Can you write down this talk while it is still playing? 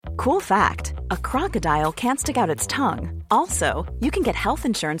Cool fact, a crocodile can't stick out its tongue. Also, you can get health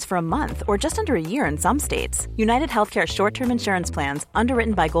insurance for a month or just under a year in some states. United Healthcare short-term insurance plans,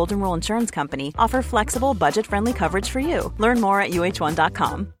 underwritten by Golden Rule Insurance Company, offer flexible, budget-friendly coverage for you. Learn more at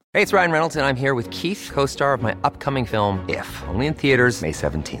uh1.com. Hey, it's Ryan Reynolds, and I'm here with Keith, co-star of my upcoming film, If, only in theaters May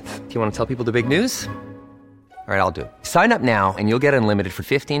 17th. Do you want to tell people the big news? All right, I'll do it. Sign up now and you'll get unlimited for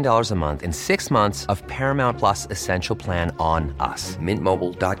 $15 a month and 6 months of Paramount Plus Essential Plan on us.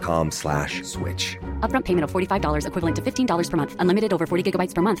 MintMobile.com/switch. Upfront payment of $45 equivalent to $15 per month. Unlimited over 40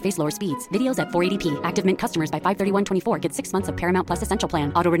 gigabytes per month. Face lower speeds. Videos at 480p. Active Mint customers by 531.24 get 6 months of Paramount Plus Essential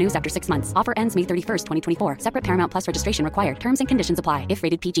Plan. Auto renews after 6 months. Offer ends May 31st, 2024. Separate Paramount Plus registration required. Terms and conditions apply if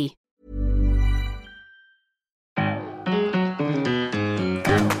rated PG.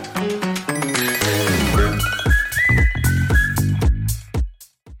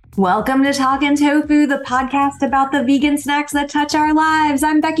 Welcome to Talkin' Tofu, the podcast about the vegan snacks that touch our lives.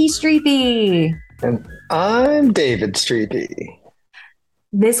 I'm Becky Streepy. And I'm David Streepy.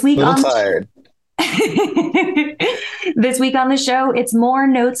 This week on tired. This week on the show, it's more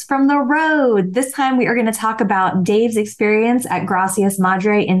notes from the road. This time we are going to talk about Dave's experience at Gracias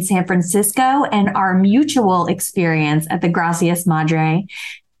Madre in San Francisco and our mutual experience at the Gracias Madre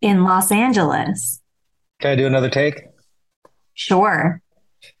in Los Angeles. Can I do another take? Sure.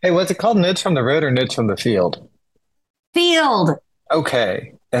 Hey, what's it called? Notes from the road or notes from the field? Field.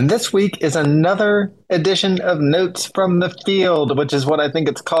 Okay. And this week is another edition of Notes from the Field, which is what I think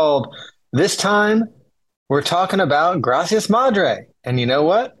it's called. This time, we're talking about Gracias Madre. And you know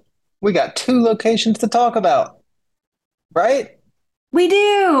what? We got 2 locations to talk about. Right? We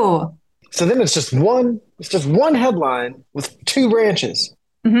do. So then it's just one headline with 2 branches.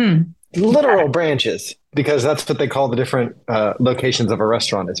 Mm-hmm. Literal branches, because that's what they call the different locations of a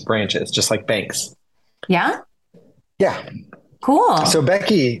restaurant is branches, just like banks. Yeah? Yeah. Cool. So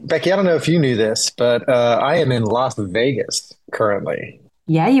Becky, I don't know if you knew this, but I am in Las Vegas currently.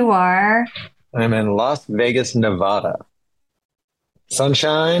 Yeah, you are. I'm in Las Vegas, Nevada.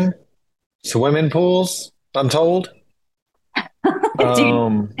 Sunshine, swimming pools, I'm told.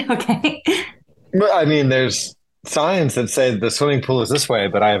 Okay. But I mean, there's signs that say the swimming pool is this way,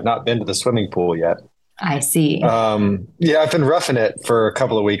 but I have not been to the swimming pool yet. I see. Yeah, I've been roughing it for a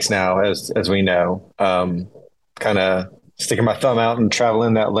couple of weeks now, as we know. Kind of sticking my thumb out and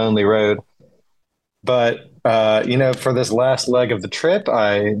traveling that lonely road. But for this last leg of the trip,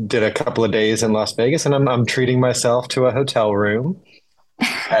 I did a couple of days in Las Vegas, and I'm treating myself to a hotel room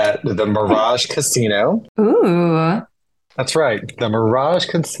at the Mirage Casino. Ooh. That's right. The Mirage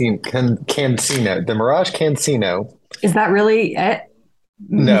Cancino. The Mirage Cancino. Is that really it?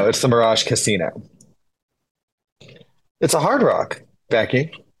 No, it's the Mirage Casino. It's a Hard Rock,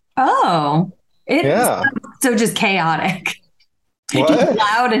 Becky. Oh. Yeah. So just chaotic. What? Just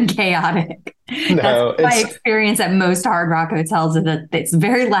loud and chaotic. No, that's my experience at most Hard Rock hotels is that it's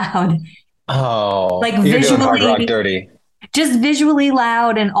very loud. Oh. Like you're visually doing Hard Rock dirty. Just visually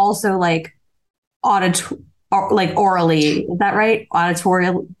loud and also like orally, is that right?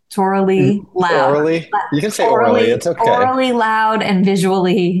 Auditorily loud. Orally? You can say orally. It's okay. Orally loud and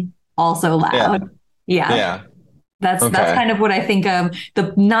visually also loud. Yeah. That's kind of what I think of.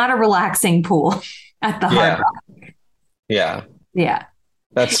 Not a relaxing pool at the Hard Rock. Yeah. Yeah.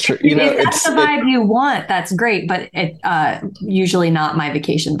 That's true. If that's the vibe you want, that's great, but it usually not my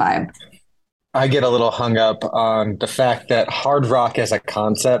vacation vibe. I get a little hung up on the fact that Hard Rock as a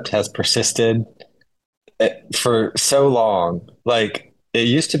concept has persisted for so long. Like, it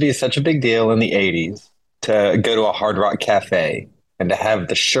used to be such a big deal in the 80s to go to a Hard Rock cafe and to have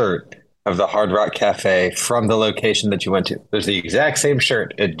the shirt of the Hard Rock cafe from the location that you went to. There's the exact same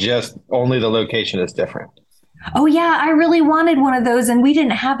shirt. It just only the location is different. Oh yeah, I really wanted one of those, and we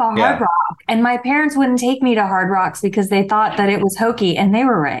didn't have a Hard Rock, and my parents wouldn't take me to Hard Rocks because they thought that it was hokey, and they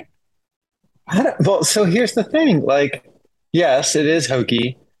were right. Well, so here's the thing. Like, yes, it is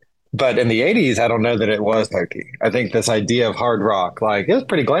hokey. But in the 80s, I don't know that it was hokey. I think this idea of hard rock, like, it was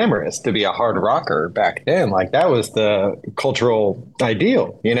pretty glamorous to be a hard rocker back then. Like, that was the cultural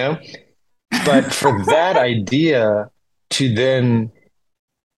ideal, you know? But for that idea to then,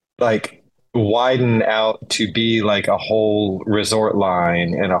 like, widen out to be like a whole resort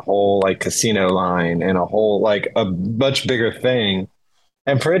line and a whole like casino line and a whole like a much bigger thing,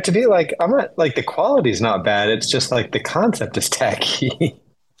 and for it to be like, I'm not like, the quality's not bad, it's just like the concept is tacky.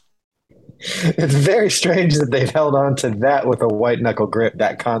 It's very strange that they've held on to that with a white knuckle grip,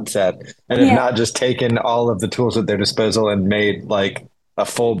 that concept, and have not just taken all of the tools at their disposal and made like a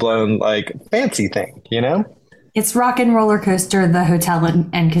full-blown like fancy thing, you know? It's Rock and Roller Coaster, the hotel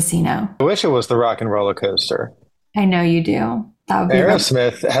and casino. I wish it was the Rock and Roller Coaster. I know you do. That would be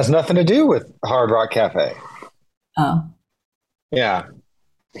Aerosmith has nothing to do with Hard Rock Cafe. Oh, Yeah.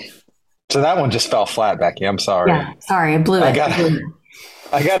 So that one just fell flat, Becky. I'm sorry. yeah. Sorry, I blew it.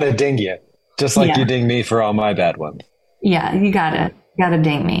 I gotta ding you, just like you ding me for all my bad ones. Yeah, you gotta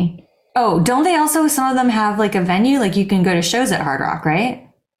ding me. Oh, don't they also, some of them have like a venue? Like you can go to shows at Hard Rock, right?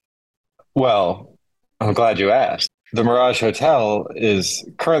 Well, I'm glad you asked. The Mirage Hotel is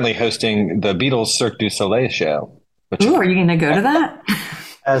currently hosting the Beatles Cirque du Soleil show. Ooh, are you going to go to that?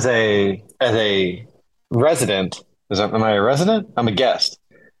 As a resident, am I a resident? I'm a guest.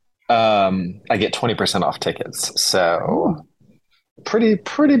 I get 20% off tickets. So pretty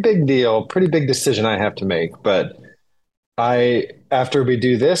big deal, pretty big decision I have to make. But after we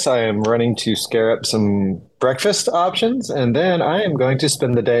do this, I am running to scare up some breakfast options, and then I am going to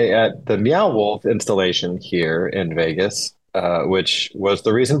spend the day at the Meow Wolf installation here in Vegas, which was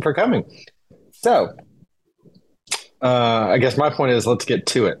the reason for coming. So I guess my point is, let's get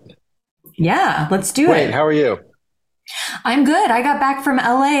to it. Yeah, let's do it. Wait, how are you? I'm good. I got back from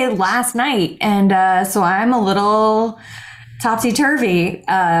LA last night, and so I'm a little topsy-turvy.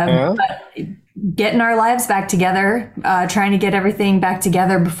 But getting our lives back together, trying to get everything back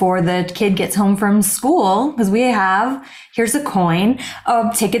together before the kid gets home from school, because we have, here's a coin,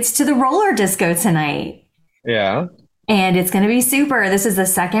 tickets to the roller disco tonight. Yeah. And it's going to be super. This is the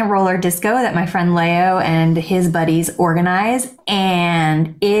second roller disco that my friend Leo and his buddies organize,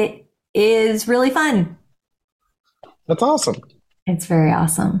 and it is really fun. That's awesome. It's very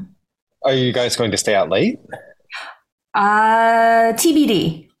awesome. Are you guys going to stay out late?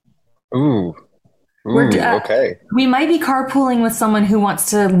 TBD. Ooh, okay. We might be carpooling with someone who wants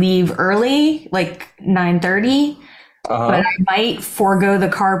to leave early, like 9:30. But I might forego the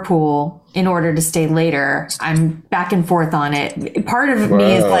carpool in order to stay later. I'm back and forth on it. Part of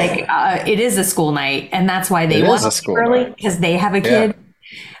me is like, it is a school night, and that's why they want to leave early, because they have a kid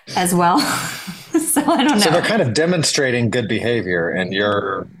as well. So I don't know. So they're kind of demonstrating good behavior, and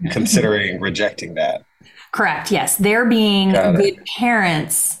you're considering rejecting that. Correct. Yes. They're being good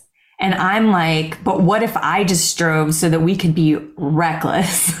parents. And I'm like, but what if I just drove so that we could be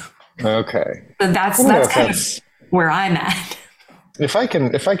reckless? Okay. So that's kind of where I'm at. If I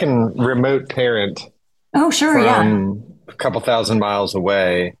can remote parent. Oh, sure. From a couple thousand miles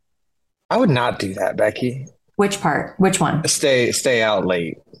away, I would not do that, Becky. Which part? Which one? Stay out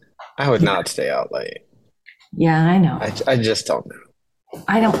late. I would not stay out late. Yeah, I know. I just don't know.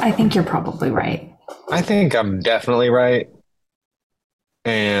 I think you're probably right. I think I'm definitely right.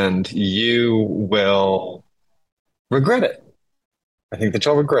 And you will regret it. I think that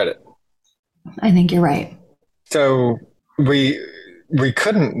you'll regret it. I think you're right. So we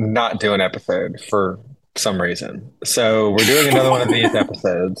couldn't not do an episode for some reason. So we're doing another one of these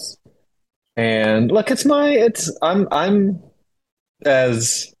episodes. And look, I'm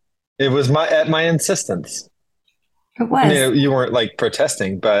as it was at my insistence. It was. I mean, you weren't like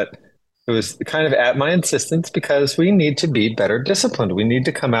protesting, but it was kind of at my insistence, because we need to be better disciplined. We need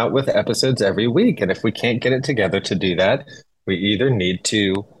to come out with episodes every week. And if we can't get it together to do that, we either need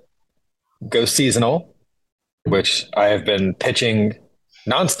to go seasonal, which I have been pitching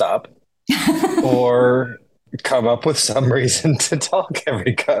nonstop, or come up with some reason to talk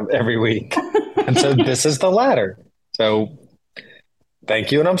every week. And so this is the latter. So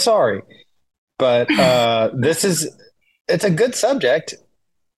thank you, and I'm sorry. But it's a good subject,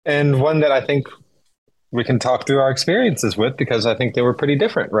 and one that I think we can talk through our experiences with, because I think they were pretty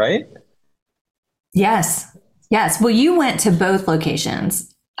different, right? Yes. Well, you went to both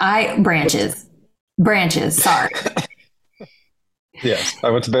locations. Branches. Sorry. Yes,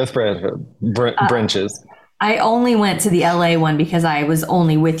 I went to both branches. I only went to the LA one because I was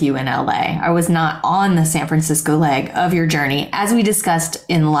only with you in LA. I was not on the San Francisco leg of your journey, as we discussed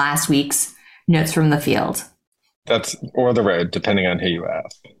in last week's Notes from the Field. Or the road, depending on who you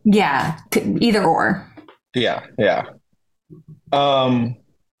ask. Yeah, either or. Yeah.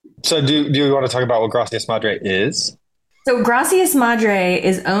 So do you want to talk about what Gracias Madre is? So Gracias Madre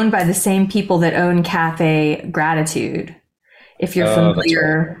is owned by the same people that own Cafe Gratitude, if you're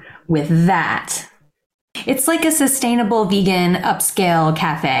familiar with that. It's like a sustainable vegan upscale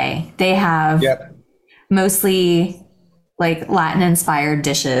cafe. They have mostly like Latin inspired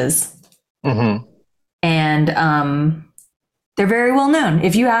dishes. Mm-hmm. And they're very well known.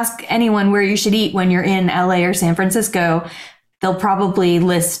 If you ask anyone where you should eat when you're in LA or San Francisco, they'll probably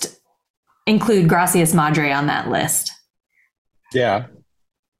include Gracias Madre on that list. Yeah.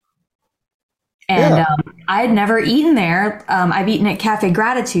 And I had never eaten there. I've eaten at Cafe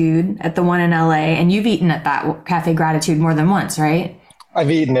Gratitude at the one in LA, and you've eaten at that Cafe Gratitude more than once, right? I've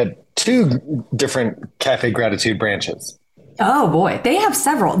eaten at 2 different Cafe Gratitude branches. Oh boy, they have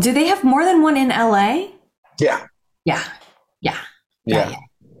several. Do they have more than one in LA? Yeah. Yeah.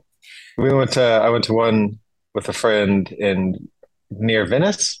 I went to one with a friend near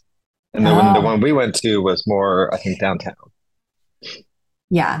Venice. And then the one we went to was more, I think, downtown.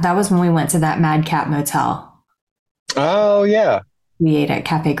 Yeah, that was when we went to that Madcap Motel. Oh, yeah. We ate at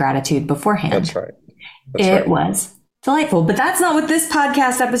Cafe Gratitude beforehand. That's right. It was delightful. But that's not what this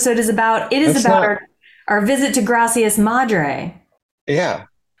podcast episode is about. It is about our visit to Gracias Madre. Yeah.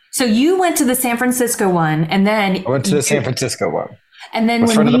 So you went to the San Francisco one, and then... I went to the San Francisco one. And then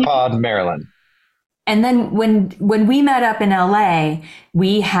with friend of the pod, Marilyn. And then when we met up in LA,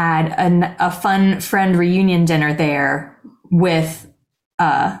 we had a fun friend reunion dinner there with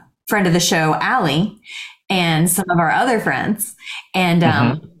friend of the show, Allie, and some of our other friends.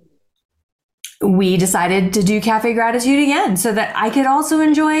 And we decided to do Cafe Gratitude again so that I could also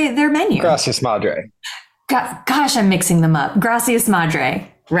enjoy their menu. Gracias Madre. Gosh, I'm mixing them up. Gracias Madre.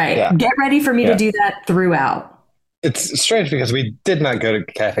 Right. Yeah. Get ready for me to do that throughout. It's strange because we did not go to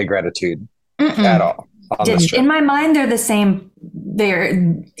Cafe Gratitude at all. In my mind, they're the same. They're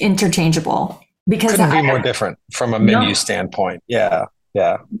interchangeable. Because couldn't be more different from a menu standpoint. Yeah.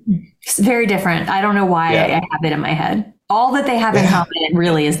 It's very different. I don't know why I have it in my head. All that they have in common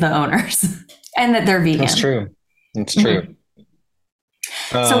really is the owners and that they're vegan. That's true. It's true.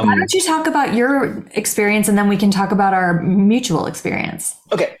 So why don't you talk about your experience and then we can talk about our mutual experience.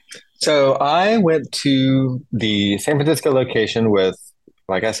 Okay. So I went to the San Francisco location with,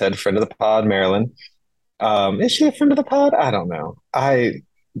 like I said, friend of the pod, Marilyn. Is she a friend of the pod? I don't know.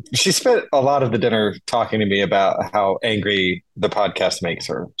 She spent a lot of the dinner talking to me about how angry the podcast makes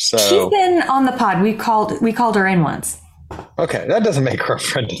her. So she's been on the pod. We called her in once. Okay, that doesn't make her a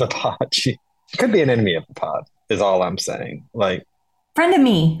friend of the pod. She could be an enemy of the pod, is all I'm saying. Like friend of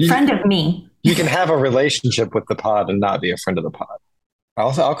me. You can have a relationship with the pod and not be a friend of the pod.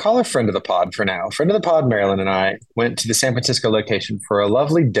 I'll call her friend of the pod for now. Friend of the pod, Marilyn and I went to the San Francisco location for a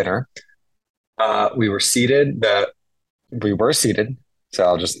lovely dinner. We were seated. So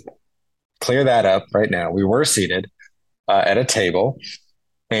I'll just clear that up right now. We were seated at a table,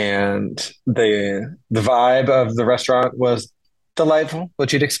 and the vibe of the restaurant was delightful,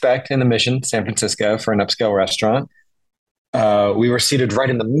 what you'd expect in the Mission, San Francisco, for an upscale restaurant. We were seated right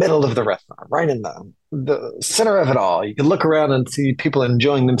in the middle of the restaurant, right in the center of it all. You could look around and see people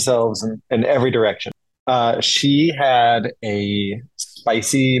enjoying themselves in every direction. She had a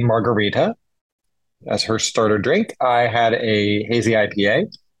spicy margarita as her starter drink. I had a hazy IPA,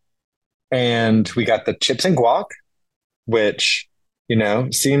 and we got the chips and guac, which,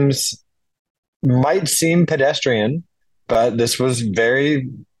 might seem pedestrian, but this was very,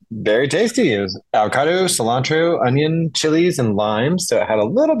 very tasty. It was avocado, cilantro, onion, chilies, and lime. So it had a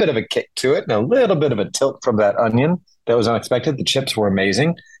little bit of a kick to it and a little bit of a tilt from that onion that was unexpected. The chips were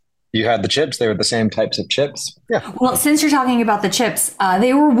amazing. You had the chips. They were the same types of chips. Yeah. Well, since you're talking about the chips,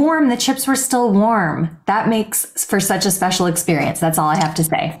 they were warm. The chips were still warm. That makes for such a special experience. That's all I have to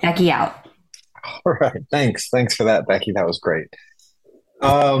say. Becky out. All right. Thanks for that, Becky. That was great.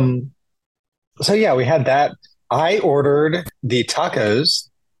 So yeah, we had that. I ordered the tacos,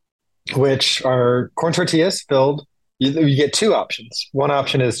 which are corn tortillas filled. You get two options. One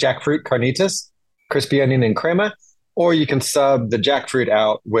option is jackfruit carnitas, crispy onion and crema. Or you can sub the jackfruit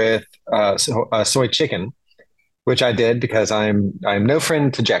out with soy chicken, which I did because I'm no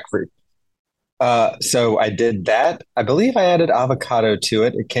friend to jackfruit. So I did that. I believe I added avocado to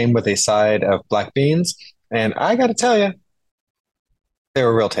it. It came with a side of black beans. And I got to tell you, they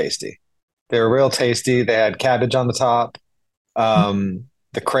were real tasty. They had cabbage on the top.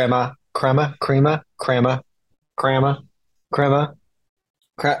 The crema.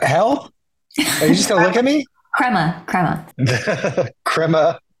 Health? Are you just going to look at me? Crema.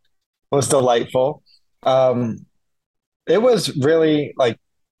 Crema was delightful. It was really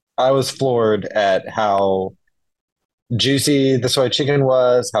I was floored at how juicy the soy chicken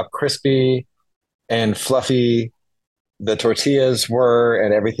was, how crispy and fluffy the tortillas were,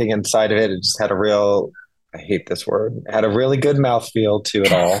 and everything inside of it. It just had I hate this word, it had a really good mouthfeel to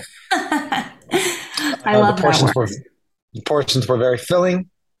it all. I love the portions that word. The portions were very filling.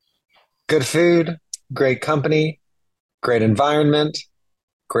 Good food. Great company, great environment,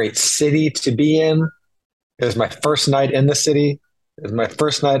 great city to be in. It was my first night in the city. It was my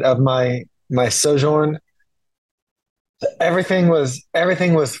first night of my sojourn. Everything was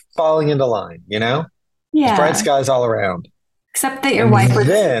falling into line, Yeah. Bright skies all around. Except that your wife was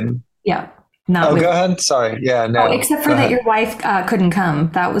go ahead. Sorry. Yeah, no. Except for that your wife couldn't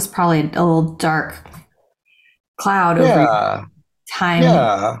come. That was probably a little dark cloud over time.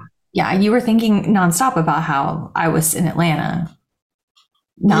 Yeah. Yeah, you were thinking nonstop about how I was in Atlanta,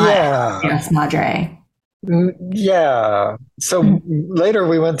 not Yeah. Madre. Yeah. So later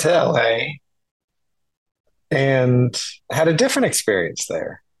we went to LA and had a different experience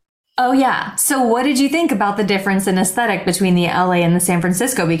there. Oh, yeah. So what did you think about the difference in aesthetic between the LA and the San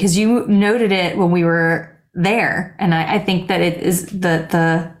Francisco? Because you noted it when we were there. And I think that it is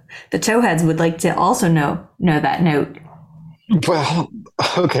the towheads would like to also know that note. Well,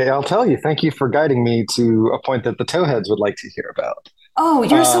 okay, I'll tell you. Thank you for guiding me to a point that the towheads would like to hear about. Oh,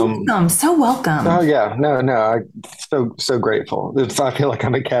 you're so welcome. So welcome. Oh yeah, no, I'm so grateful. I feel like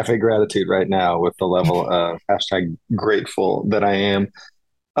I'm at Cafe Gratitude right now with the level of hashtag grateful that I am.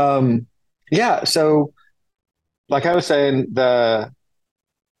 Yeah, so like I was saying, the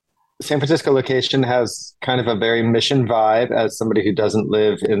San Francisco location has kind of a very mission vibe. As somebody who doesn't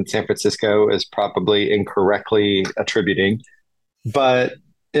live in San Francisco is probably incorrectly attributing, but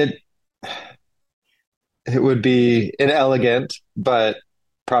it it would be inelegant, but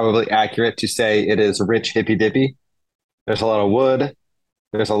probably accurate to say it is rich hippy dippy. There's a lot of wood.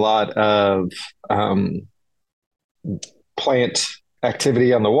 There's a lot of plant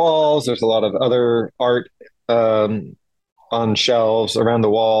activity on the walls. There's a lot of other art on shelves around the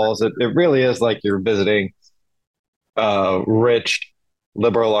walls. It really is like you're visiting rich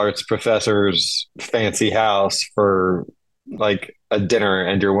liberal arts professor's fancy house for like a dinner,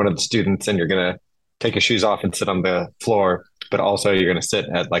 and you're one of the students, and you're gonna take your shoes off and sit on the floor, but also you're gonna sit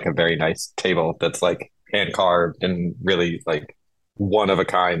at like a very nice table that's like hand carved and really like one of a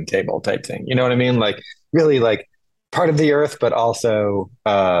kind table type thing. You know what I mean? Like really like part of the earth, but also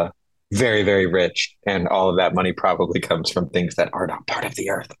very, very rich. And all of that money probably comes from things that are not part of the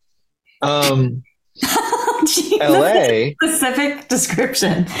earth. Jeez, LA, specific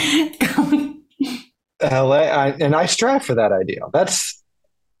description. and I strive for that ideal. That's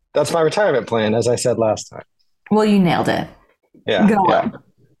my retirement plan, as I said last time. Well, you nailed it. Yeah. Go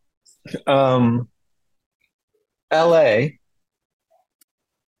on. LA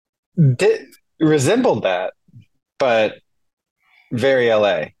resembled that, but very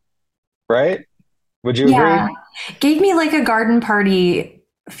LA, right? Would you agree? Gave me like a garden party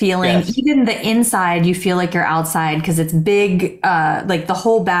feeling. Yes. Even the inside, you feel like you're outside because it's big. Like the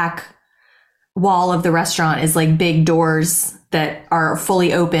whole back wall of the restaurant is like big doors that are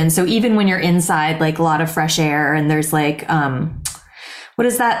fully open. So even when you're inside, like a lot of fresh air, and there's like, what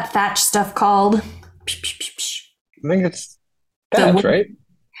is that thatch stuff called? I think it's thatch, right?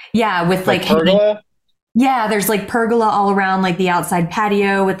 Yeah, with like pergola. Yeah, there's like pergola all around like the outside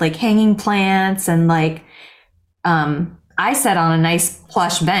patio with like hanging plants, and like I sat on a nice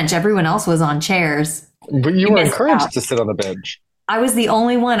plush bench. Everyone else was on chairs. But you were encouraged to sit on the bench. I was the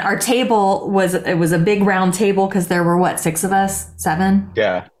only one. Our table was a big round table because there were what, 6 of us? 7?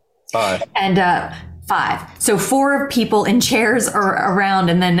 Yeah. 5. And 5. So 4 people in chairs are around,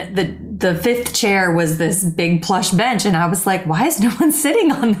 and then the 5th chair was this big plush bench, and I was like, why is no one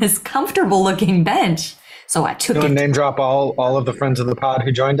sitting on this comfortable looking bench? So I took it. Name drop all of the friends of the pod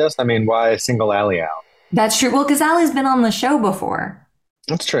who joined us. I mean, why single Allie out? That's true. Well, because Allie's been on the show before.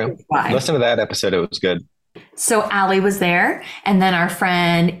 That's true. Why? Listen to that episode. It was good. So Allie was there, and then our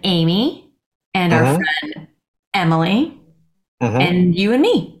friend Amy, and our friend Emily, and you and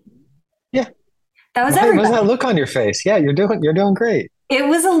me. Yeah. That was everybody. everybody. What's that look on your face? Yeah, you're doing great. It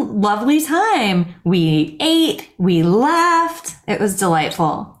was a lovely time. We ate, we laughed. It was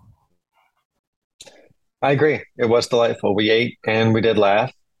delightful. I agree. It was delightful. We ate and we did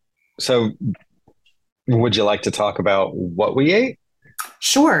laugh. So would you like to talk about what we ate?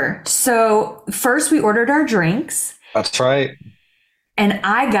 Sure. So first we ordered our drinks. That's right. And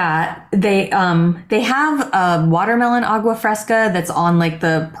they have a watermelon agua fresca that's on like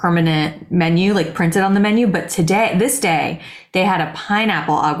the permanent menu, like printed on the menu. But this day, they had a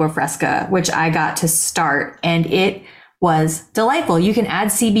pineapple agua fresca, which I got to start, and it was delightful. You can add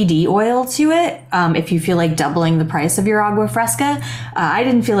CBD oil to it if you feel like doubling the price of your agua fresca. I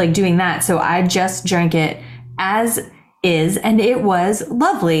didn't feel like doing that, so I just drank it as is, and it was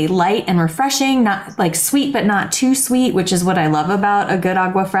lovely, light and refreshing, not like sweet, but not too sweet, which is what I love about a good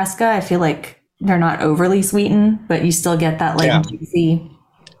agua fresca. I feel like they're not overly sweetened, but you still get that like juicy,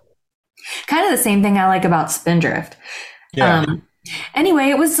 kind of the same thing I like about Spindrift. Yeah. Anyway,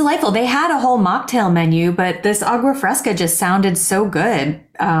 it was delightful. They had a whole mocktail menu, but this agua fresca just sounded so good.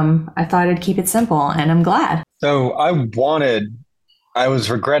 I thought I'd keep it simple, and I'm glad. So I was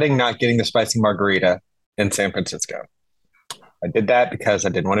regretting not getting the spicy margarita in San Francisco. I did that because I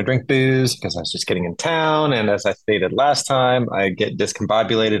didn't want to drink booze, because I was just getting in town. And as I stated last time, I get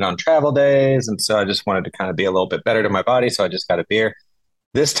discombobulated on travel days. And so I just wanted to kind of be a little bit better to my body. So I just got a beer.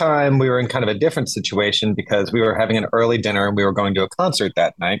 This time we were in kind of a different situation because we were having an early dinner and we were going to a concert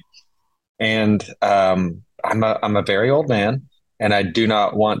that night. And I'm a very old man, and I do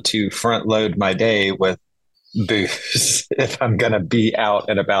not want to front load my day with booze if I'm going to be out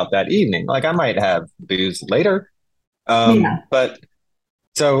and about that evening. Like I might have booze later. Yeah. But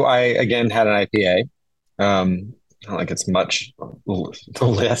so I again had an IPA. Not like it's much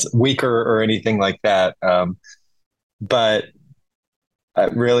less weaker or anything like that. But I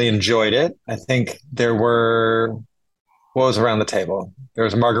really enjoyed it. I think what was around the table? There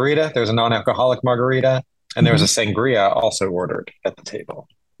was a margarita, there was a non-alcoholic margarita, and there was a sangria also ordered at the table.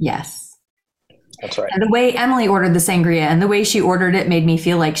 Yes. That's right. And the way Emily ordered the sangria and the way she ordered it made me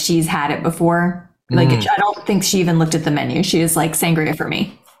feel like she's had it before. Like, I don't think she even looked at the menu. She was like, sangria for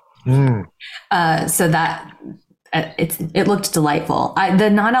me. So that it looked delightful. The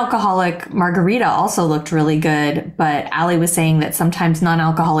non-alcoholic margarita also looked really good, but Allie was saying that sometimes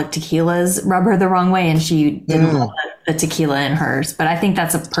non-alcoholic tequilas rub her the wrong way, and she didn't love the tequila in hers. But I think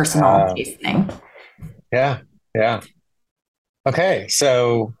that's a personal taste thing. Yeah. Okay,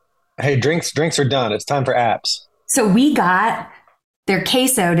 so hey, drinks are done. It's time for apps. So we got their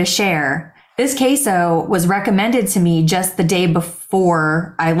queso to share. This queso was recommended to me just the day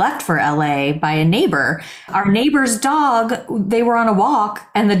before I left for LA by a neighbor. Our neighbor's dog, they were on a walk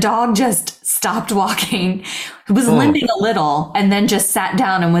and the dog just stopped walking. It was limping a little and then just sat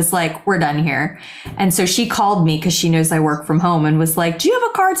down and was like, we're done here. And so she called me because she knows I work from home and was like, do you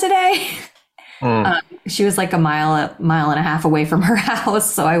have a car today? She was like a mile and a half away from her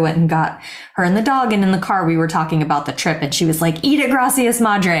house. So I went and got her and the dog. And in the car, we were talking about the trip. And she was like, eat it, Gracias,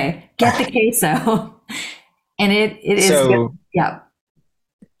 Madre. Get the queso. And it is good. Yeah.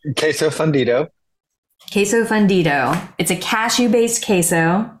 Queso fundido. Queso fundido. It's a cashew-based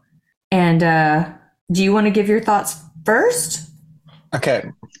queso. And do you want to give your thoughts first?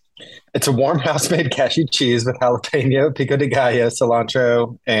 Okay. It's a warm house-made cashew cheese with jalapeno, pico de gallo,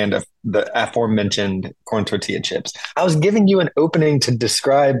 cilantro, and the aforementioned corn tortilla chips. I was giving you an opening to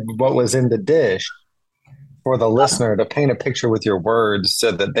describe what was in the dish for the listener to paint a picture with your words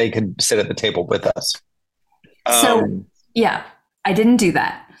so that they could sit at the table with us. Yeah, I didn't do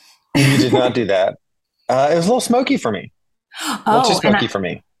that. You did not do that. It was a little smoky for me. Too smoky for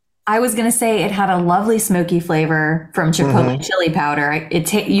me. I was going to say it had a lovely smoky flavor from chipotle chili powder.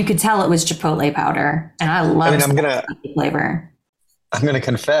 You could tell it was chipotle powder, and I love smoky flavor. I'm going to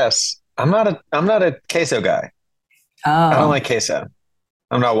confess, I'm not a queso guy. Oh. I don't like queso.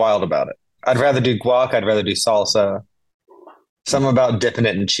 I'm not wild about it. I'd rather do guac. I'd rather do salsa. Something about dipping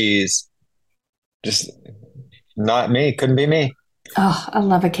it in cheese. Just not me. Couldn't be me. Oh, I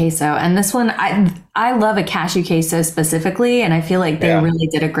love a queso. And this one, I love a cashew queso specifically, and I feel like they really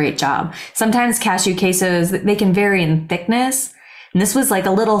did a great job. Sometimes cashew quesos, they can vary in thickness. And this was like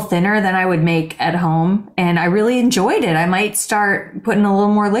a little thinner than I would make at home. And I really enjoyed it. I might start putting a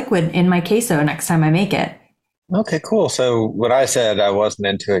little more liquid in my queso next time I make it. Okay, cool. So when I said I wasn't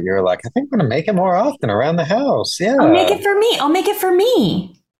into it, you were like, I think I'm going to make it more often around the house. Yeah. I'll make it for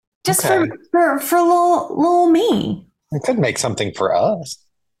me. Just for little me. I could make something for us.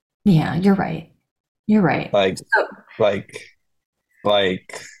 Yeah, you're right. Like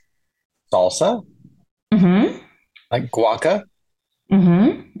salsa? Mm-hmm. Like guaca?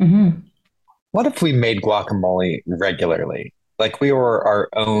 Mm-hmm. Mm-hmm. What if we made guacamole regularly? Like we were our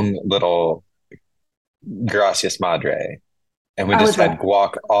own little Gracias Madre, and we just had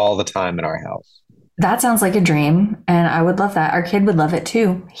guac all the time in our house. That sounds like a dream, and I would love that. Our kid would love it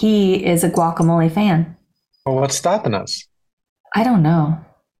too. He is a guacamole fan. Well, what's stopping us? I don't know.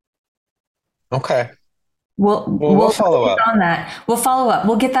 Okay. We'll follow up on that. We'll follow up.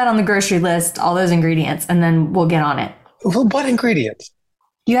 We'll get that on the grocery list, all those ingredients, and then we'll get on it. Well, what ingredients?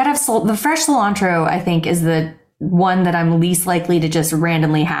 You gotta have the fresh cilantro, I think, is the one that I'm least likely to just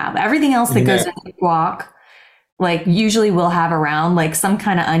randomly have. Everything else that goes into guac, like usually we'll have around like some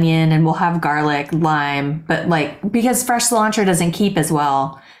kind of onion, and we'll have garlic, lime, but like because fresh cilantro doesn't keep as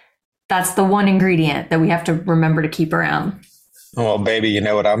well, that's the one ingredient that we have to remember to keep around. Well, baby, you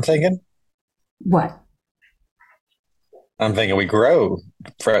know what I'm thinking? What? I'm thinking we grow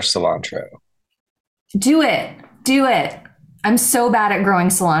fresh cilantro. Do it. I'm so bad at growing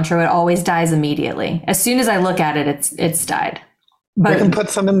cilantro. It always dies immediately. As soon as I look at it, it's died. But we can put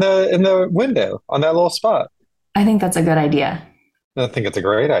some in the window on that little spot. I think that's a good idea. I think it's a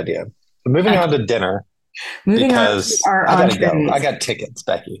great idea. So moving on to dinner. Because I gotta go. I got tickets,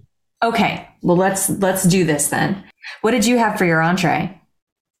 Becky. Okay. Well, let's do this then. What did you have for your entree?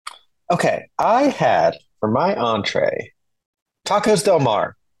 Okay. I had for my entree tacos del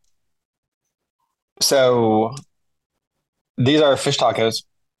mar. So These are fish tacos.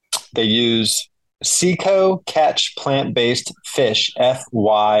 They use Seco Catch plant-based fish,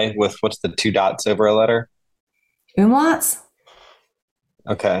 FY, with what's the two dots over a letter? Umlauts?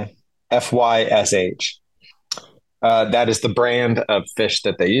 Okay. FYSH. That is the brand of fish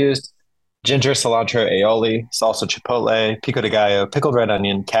that they used. Ginger, cilantro, aioli, salsa chipotle, pico de gallo, pickled red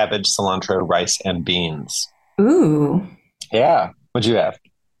onion, cabbage, cilantro, rice, and beans. Ooh. Yeah. What'd you have?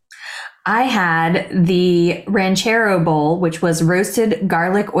 I had the ranchero bowl, which was roasted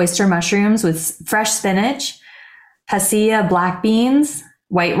garlic oyster mushrooms with fresh spinach, pasilla black beans,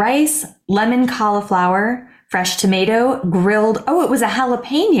 white rice, lemon cauliflower, fresh tomato, grilled. Oh, it was a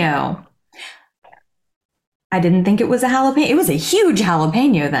jalapeno. I didn't think it was a jalapeno. It was a huge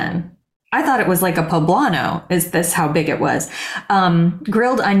jalapeno then. I thought it was like a poblano. Is this how big it was?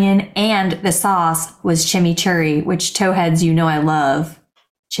 Grilled onion, and the sauce was chimichurri, which towheads, you know I love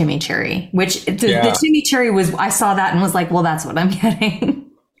chimichurri. Which the chimichurri was, I saw that and was like, well, that's what I'm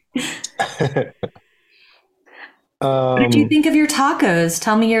getting. What did you think of your tacos?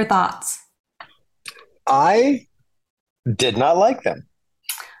 Tell me your thoughts. I did not like them.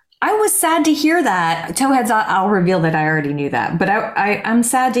 I was sad to hear that. Towheads, I'll reveal that I already knew that, but I'm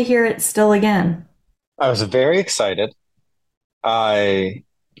sad to hear it still again. I was very excited. I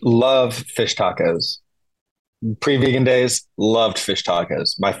love fish tacos. Pre-vegan days, loved fish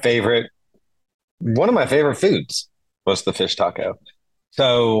tacos. One of my favorite foods was the fish taco.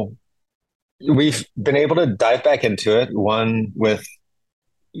 So we've been able to dive back into it. One with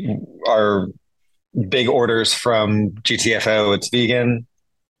our big orders from GTFO, it's vegan.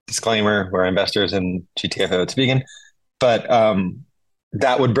 Disclaimer, we're investors in GTFO, it's vegan. But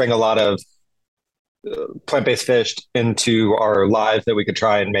that would bring a lot of plant-based fish into our lives that we could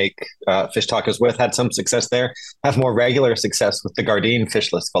try and make fish tacos with. Had some success there. Have more regular success with the Gardein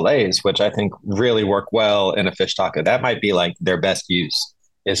fishless fillets, which I think really work well in a fish taco. That might be like their best use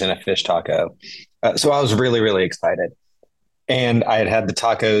is in a fish taco. So I was really, really excited. And I had the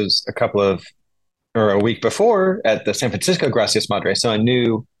tacos a week before at the San Francisco Gracias Madre. So I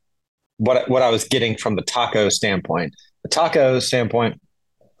knew what I was getting from the taco standpoint. The taco standpoint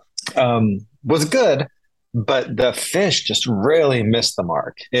was good, but the fish just really missed the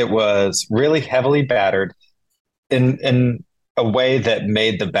mark. It was really heavily battered in a way that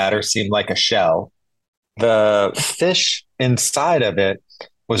made the batter seem like a shell. The fish inside of it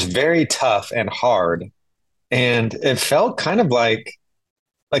was very tough and hard, and it felt kind of like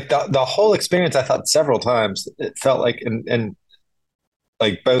the whole experience. I thought several times it felt like in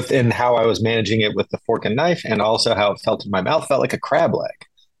like both in how I was managing it with the fork and knife, and also how it felt in my mouth, felt like a crab leg.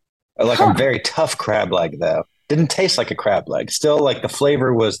 Like a very tough crab leg, though. Didn't taste like a crab leg. Still, like the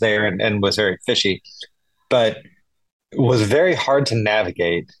flavor was there and was very fishy, but it was very hard to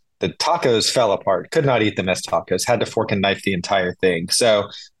navigate. The tacos fell apart. Could not eat them as tacos. Had to fork and knife the entire thing. So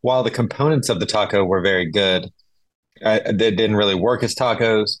while the components of the taco were very good, they didn't really work as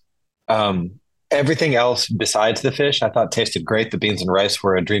tacos. Everything else besides the fish, I thought tasted great. The beans and rice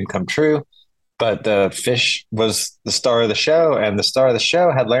were a dream come true. But the fish was the star of the show, and the star of the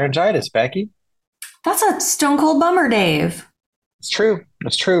show had laryngitis, Becky. That's a stone cold bummer, Dave. It's true.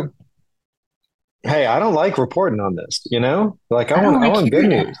 It's true. Hey, I don't like reporting on this, you know? Like, I want good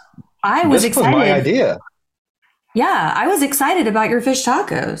news. I was excited. This was my idea. Yeah, I was excited about your fish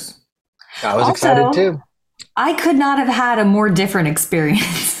tacos. I was excited too. I could not have had a more different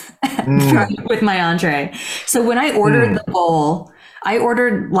experience with my entree. So when I ordered the bowl, I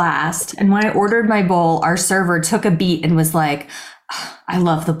ordered last, and when I ordered my bowl, our server took a beat and was like, oh, I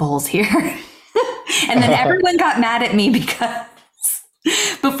love the bowls here. And then everyone got mad at me because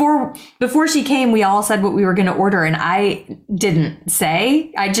before she came, we all said what we were going to order, and I didn't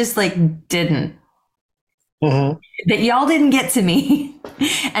say. I just didn't. Mm-hmm. That y'all didn't get to me.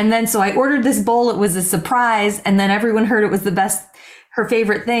 And then so I ordered this bowl. It was a surprise, and then everyone heard it was her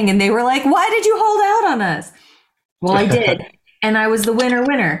favorite thing, and they were like, why did you hold out on us? Well, I did. And I was the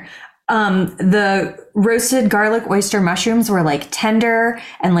winner. The roasted garlic oyster mushrooms were like tender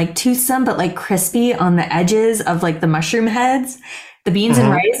and toothsome, but crispy on the edges of the mushroom heads. The beans and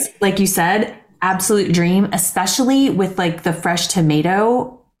rice, like you said, absolute dream, especially with the fresh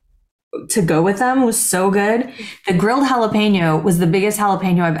tomato to go with them, was so good. The grilled jalapeno was the biggest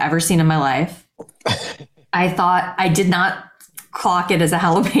jalapeno I've ever seen in my life. I thought I did not clock it as a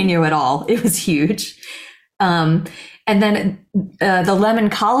jalapeno at all. It was huge. And then the lemon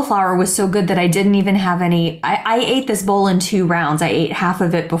cauliflower was so good that I didn't even have any. I ate this bowl in 2 rounds. I ate half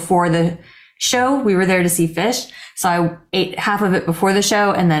of it before the show. We were there to see fish. So I ate half of it before the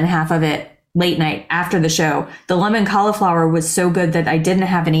show and then half of it late night after the show. The lemon cauliflower was so good that I didn't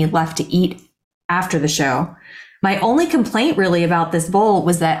have any left to eat after the show. My only complaint really about this bowl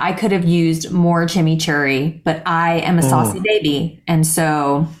was that I could have used more chimichurri, but I am a saucy baby. And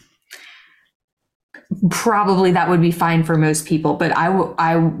so probably that would be fine for most people, but I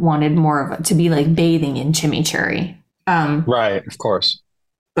wanted more of it to be like bathing in chimichurri. Right, of course.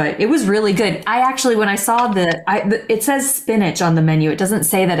 But it was really good. I actually, when I saw it says spinach on the menu. It doesn't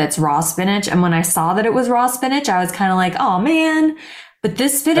say that it's raw spinach. And when I saw that it was raw spinach, I was kind of like, oh man. But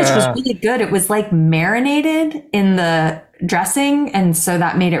this spinach was really good. It was like marinated in the dressing. And so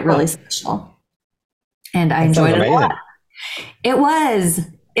that made it really special. And I enjoyed it a lot. It was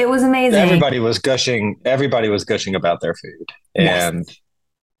amazing. Everybody was gushing about their food. And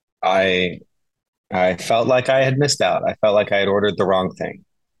yes. I felt like I had missed out. I felt like I had ordered the wrong thing.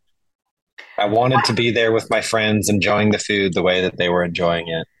 I wanted to be there with my friends, enjoying the food the way that they were enjoying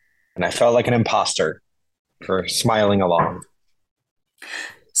it. And I felt like an imposter for smiling along.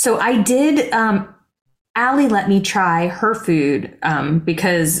 So I did, Allie let me try her food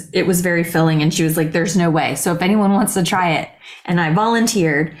because it was very filling and she was like, there's no way. So if anyone wants to try it, and I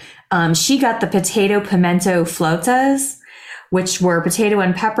volunteered, she got the potato pimento flautas, which were potato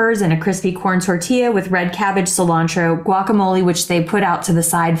and peppers and a crispy corn tortilla with red cabbage, cilantro, guacamole, which they put out to the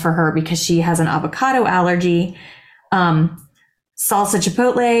side for her because she has an avocado allergy, salsa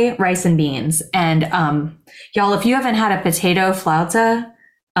chipotle, rice and beans. And y'all, if you haven't had a potato flauta,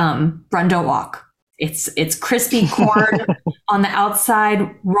 run, don't walk. It's crispy corn on the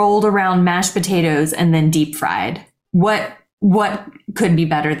outside, rolled around mashed potatoes, and then deep fried. What could be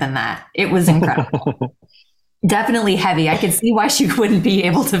better than that? It was incredible. Definitely heavy. I could see why she wouldn't be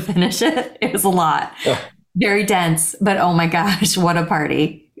able to finish it. It was a lot. Very dense, but oh my gosh, what a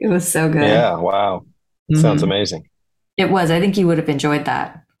party. It was so good. Yeah, wow. Sounds amazing. It was. I think you would have enjoyed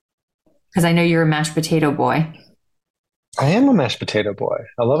that because I know you're a mashed potato boy. I am a mashed potato boy.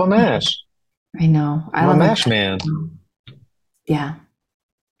 I love a mash. I know. I'm a mash man. Yeah.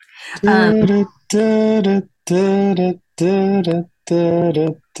 The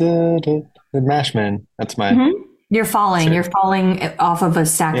mash man. That's my. You're falling. You're falling off of a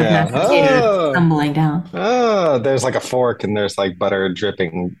stack of mashed potatoes, tumbling down. Oh, there's like a fork and there's like butter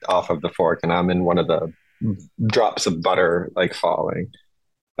dripping off of the fork, and I'm in one of the drops of butter like falling.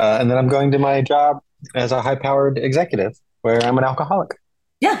 And then I'm going to my job as a high-powered executive where I'm an alcoholic.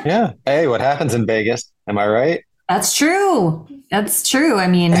 Yeah. Yeah. Hey, what happens in Vegas? Am I right? That's true. That's true. I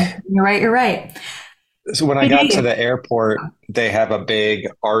mean, you're right. You're right. So when I got to the airport, they have a big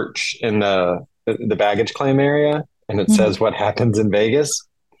arch in the baggage claim area, and it says what happens in Vegas.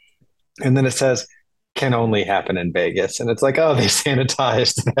 And then it says can only happen in Vegas. And it's like, oh, they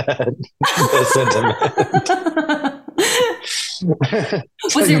sanitized that sentiment.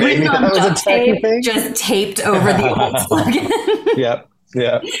 Was it written on duct tape, just taped over the old slogan? Yep.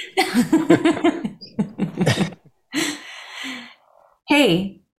 Yeah.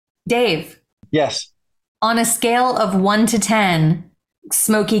 Hey, Dave. Yes. On a scale of 1 to 10,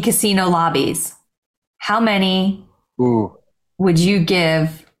 smoky casino lobbies, how many would you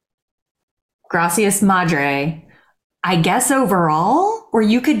give Gracias Madre? I guess overall, or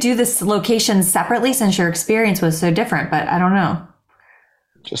you could do this location separately since your experience was so different, but I don't know.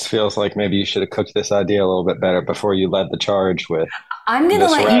 Just feels like maybe you should have cooked this idea a little bit better before you led the charge with I'm going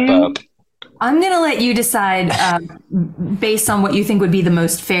to let you decide based on what you think would be the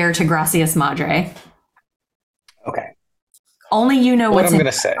most fair to Gracias Madre. Okay. Only you know what I'm going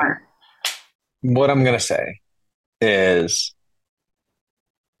to say. What I'm going to say is,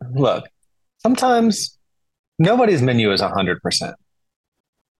 look, sometimes nobody's menu is 100%,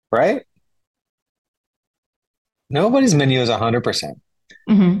 right? Nobody's menu is 100%.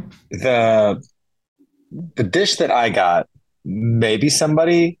 Mm-hmm. The dish that I got, maybe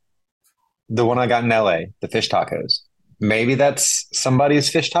somebody, the one I got in LA, the fish tacos, maybe that's somebody's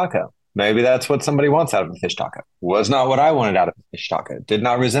fish taco. Maybe that's what somebody wants out of a fish taco. Was not what I wanted out of a fish taco. Did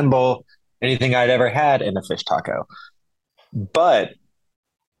not resemble anything I'd ever had in a fish taco. But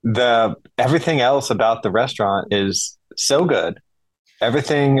everything else about the restaurant is so good.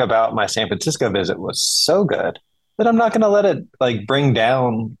 Everything about my San Francisco visit was so good that I'm not going to let it like bring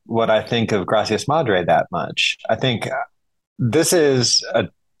down what I think of Gracias Madre that much. I think this is a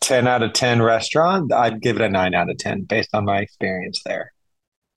 10 out of 10 restaurant. I'd give it a 9 out of 10 based on my experience there.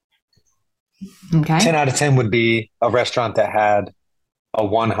 Okay. 10 out of 10 would be a restaurant that had a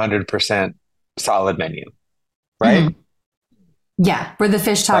 100% solid menu, right? Mm-hmm. Yeah, where the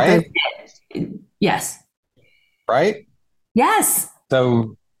fish tacos. Right? Yes. Right? Yes.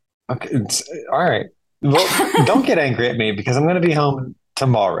 So, okay, all right. Well, don't get angry at me because I'm going to be home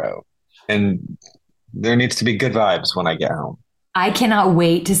tomorrow and there needs to be good vibes when I get home. I cannot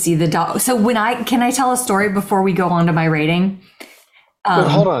wait to see the dog. So can I tell a story before we go on to my rating? But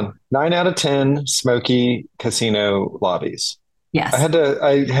hold on. 9 out of 10 smoky casino lobbies. Yes.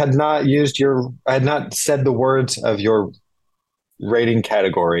 I had not said the words of your rating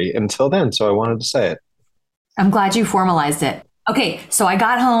category until then. So I wanted to say it. I'm glad you formalized it. Okay. So I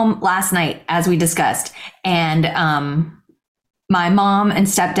got home last night, as we discussed, and my mom and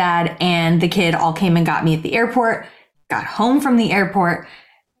stepdad and the kid all came and got me at the airport, got home from the airport,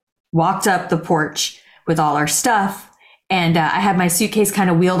 walked up the porch with all our stuff. And I had my suitcase kind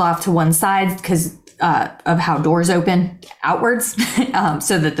of wheeled off to one side because of how doors open outwards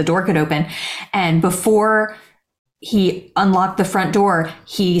so that the door could open. And before he unlocked the front door,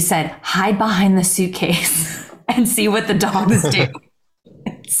 he said, hide behind the suitcase and see what the dogs do.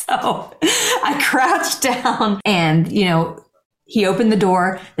 So I crouched down and, he opened the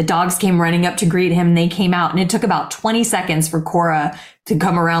door. The dogs came running up to greet him. They came out, and it took about 20 seconds for Cora to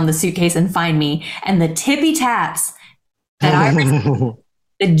come around the suitcase and find me. And the tippy taps that I received,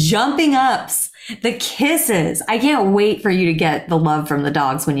 the jumping ups, the kisses. I can't wait for you to get the love from the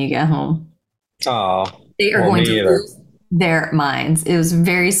dogs when you get home. Oh, they are going to lose their minds. It was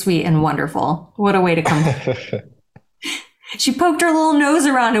very sweet and wonderful. What a way to come home. She poked her little nose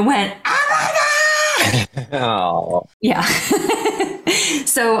around and went, oh my God. Oh. Yeah.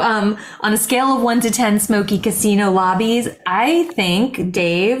 So on a scale of 1 to 10 smoky casino lobbies, I think,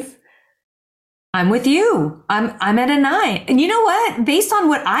 Dave, I'm with you. I'm at a 9. And you know what? Based on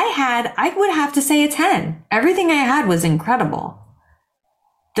what I had, I would have to say a 10. Everything I had was incredible.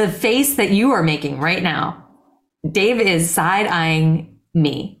 The face that you are making right now, Dave is side-eyeing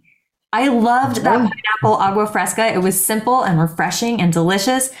me. I loved that pineapple agua fresca. It was simple and refreshing and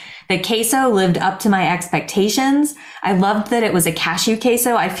delicious. The queso lived up to my expectations. I loved that it was a cashew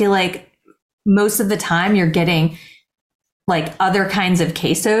queso. I feel like most of the time you're getting like other kinds of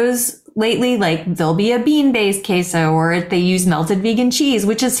quesos lately. Like there'll be a bean-based queso or they use melted vegan cheese,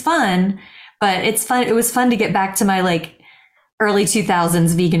 which is fun, but it's fun. It was fun to get back to my like early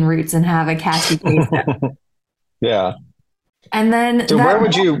 2000s vegan roots and have a cashew queso. Yeah. And then so where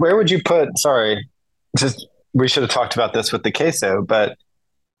would you put, we should have talked about this with the queso, but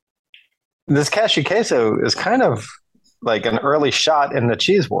this cashew queso is kind of like an early shot in the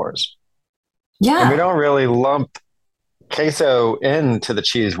cheese wars. Yeah. And we don't really lump queso into the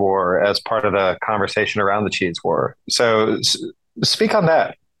cheese war as part of the conversation around the cheese war. So speak on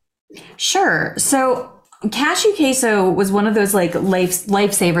that. Sure. So cashew queso was one of those like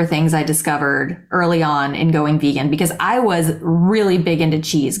lifesaver things I discovered early on in going vegan because I was really big into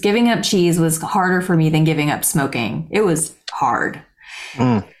cheese. Giving up cheese was harder for me than giving up smoking. It was hard.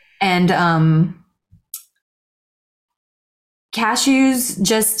 And cashews,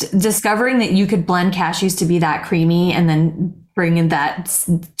 just discovering that you could blend cashews to be that creamy and then bring in that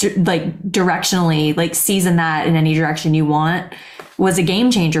like directionally, like season that in any direction you want was a game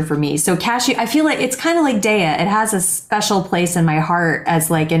changer for me. So cashew, I feel like it's kind of like Daya. It has a special place in my heart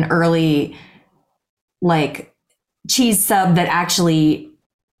as like an early like cheese sub that actually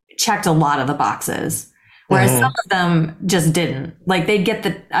checked a lot of the boxes. Whereas some of them just didn't. Like they'd get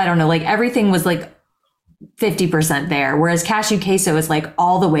I don't know, like everything was like 50% there. Whereas cashew queso is like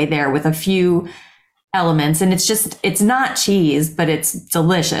all the way there with a few elements. And it's not cheese, but it's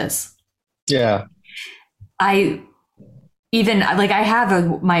delicious. Yeah. I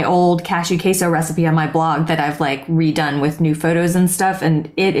have my old cashew queso recipe on my blog that I've like redone with new photos and stuff. And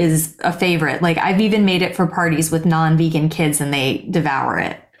it is a favorite. Like I've even made it for parties with non-vegan kids and they devour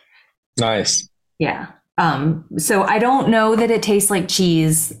it. Nice. Yeah. So I don't know that it tastes like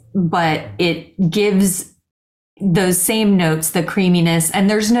cheese, but it gives those same notes, the creaminess, and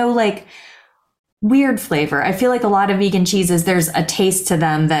there's no like weird flavor. I feel like a lot of vegan cheeses, there's a taste to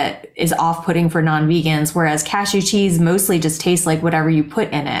them that is off-putting for non-vegans, whereas cashew cheese mostly just tastes like whatever you put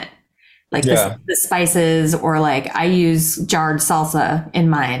in it. Like the spices, or like I use jarred salsa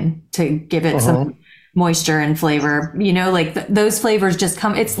in mine to give it some moisture and flavor, like those flavors just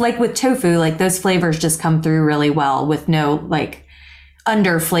come. It's like with tofu, like those flavors just come through really well with no like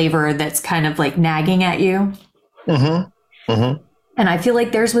under flavor that's kind of like nagging at you. And I feel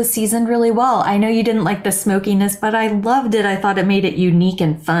like theirs was seasoned really well. I know you didn't like the smokiness, but I loved it. I thought it made it unique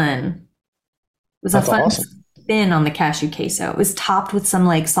and fun. It was a fun spin on the cashew queso. It was topped with some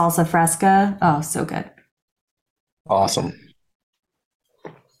like salsa fresca. Oh, so good. Awesome.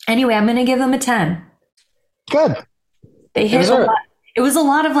 Anyway, I'm going to give them a 10. Good. They hit a lot. It was a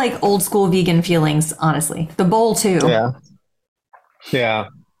lot of like old school vegan feelings, honestly. The bowl too. Yeah.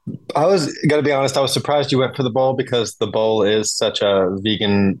 I was going to be honest. I was surprised you went for the bowl because the bowl is such a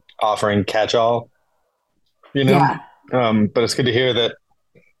vegan offering catch-all, Yeah. But it's good to hear that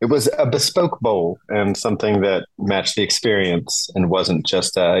it was a bespoke bowl and something that matched the experience and wasn't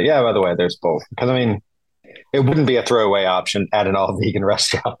just, yeah, by the way, there's both. Because, I mean, it wouldn't be a throwaway option at an all vegan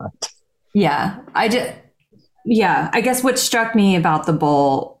restaurant. Yeah. I guess what struck me about the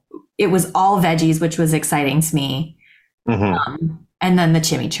bowl, it was all veggies, which was exciting to me. And then the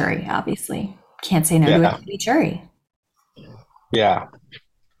chimichurri, obviously. Can't say no to a chimichurri. Yeah.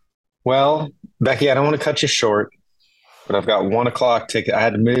 Well, Becky, I don't want to cut you short, but I've got 1:00 ticket. I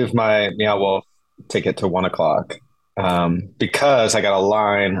had to move my Meow Wolf ticket to 1:00 because I got a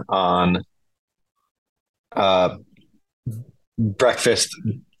line on breakfast,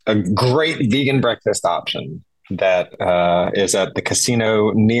 a great vegan breakfast option that is at the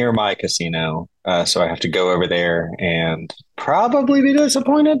casino near my casino. So I have to go over there and probably be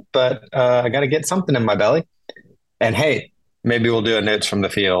disappointed, but I got to get something in my belly. And hey, maybe we'll do a Notes from the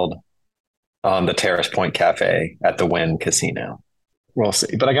Field on the Terrace Point Cafe at the Wynn Casino. We'll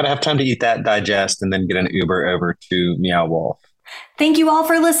see. But I got to have time to eat that, digest, and then get an Uber over to Meow Wolf. Thank you all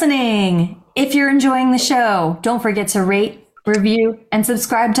for listening. If you're enjoying the show, don't forget to rate, review, and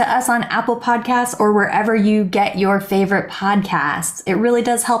subscribe to us on Apple Podcasts or wherever you get your favorite podcasts. It really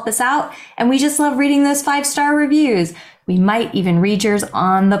does help us out, and we just love reading those 5-star reviews. We might even read yours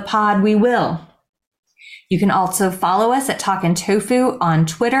on the pod. We will. You can also follow us at Talkin' Tofu on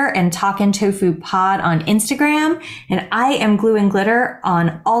Twitter and Talkin' Tofu Pod on Instagram. And I am Glue and Glitter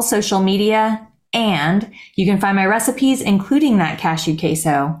on all social media. And you can find my recipes, including that cashew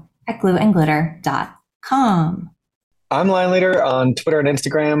queso, at glueandglitter.com. I'm Line Leader on Twitter and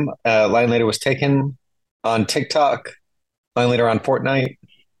Instagram. Line Leader was taken on TikTok. Line Leader on Fortnite.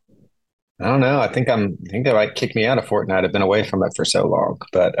 I don't know. I think they might kick me out of Fortnite. I've been away from it for so long,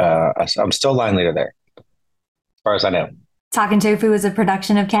 but I'm still Line Leader there, as far as I know. Talkin' Tofu is a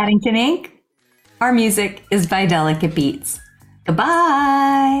production of Caddington Inc. Our music is by Delicate Beats.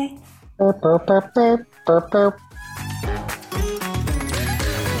 Goodbye.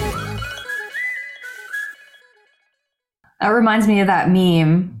 That reminds me of that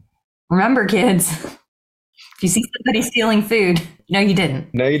meme. Remember, kids, if you see somebody stealing food, no, you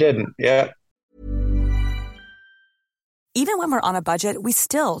didn't. No, you didn't. Yeah. Even when we're on a budget, we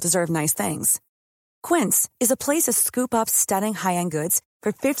still deserve nice things. Quince is a place to scoop up stunning high-end goods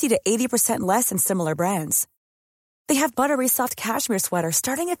for 50 to 80% less than similar brands. They have buttery soft cashmere sweaters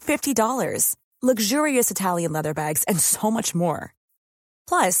starting at $50, luxurious Italian leather bags, and so much more.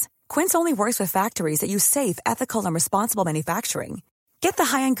 Plus, Quince only works with factories that use safe, ethical, and responsible manufacturing. Get the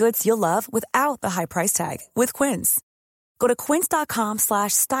high-end goods you'll love without the high price tag with Quince. Go to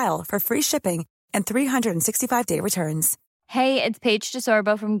quince.com/style for free shipping and 365-day returns. Hey, it's Paige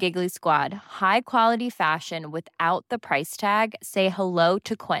DeSorbo from Giggly Squad. High quality fashion without the price tag. Say hello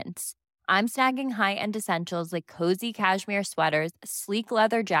to Quince. I'm snagging high-end essentials like cozy cashmere sweaters, sleek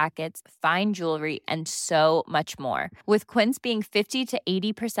leather jackets, fine jewelry, and so much more. With Quince being 50 to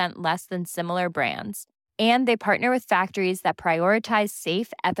 80% less than similar brands. And they partner with factories that prioritize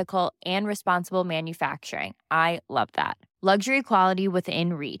safe, ethical, and responsible manufacturing. I love that. Luxury quality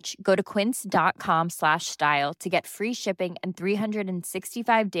within reach. Go to quince.com/style to get free shipping and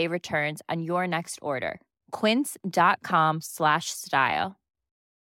 365-day returns on your next order. Quince.com/style.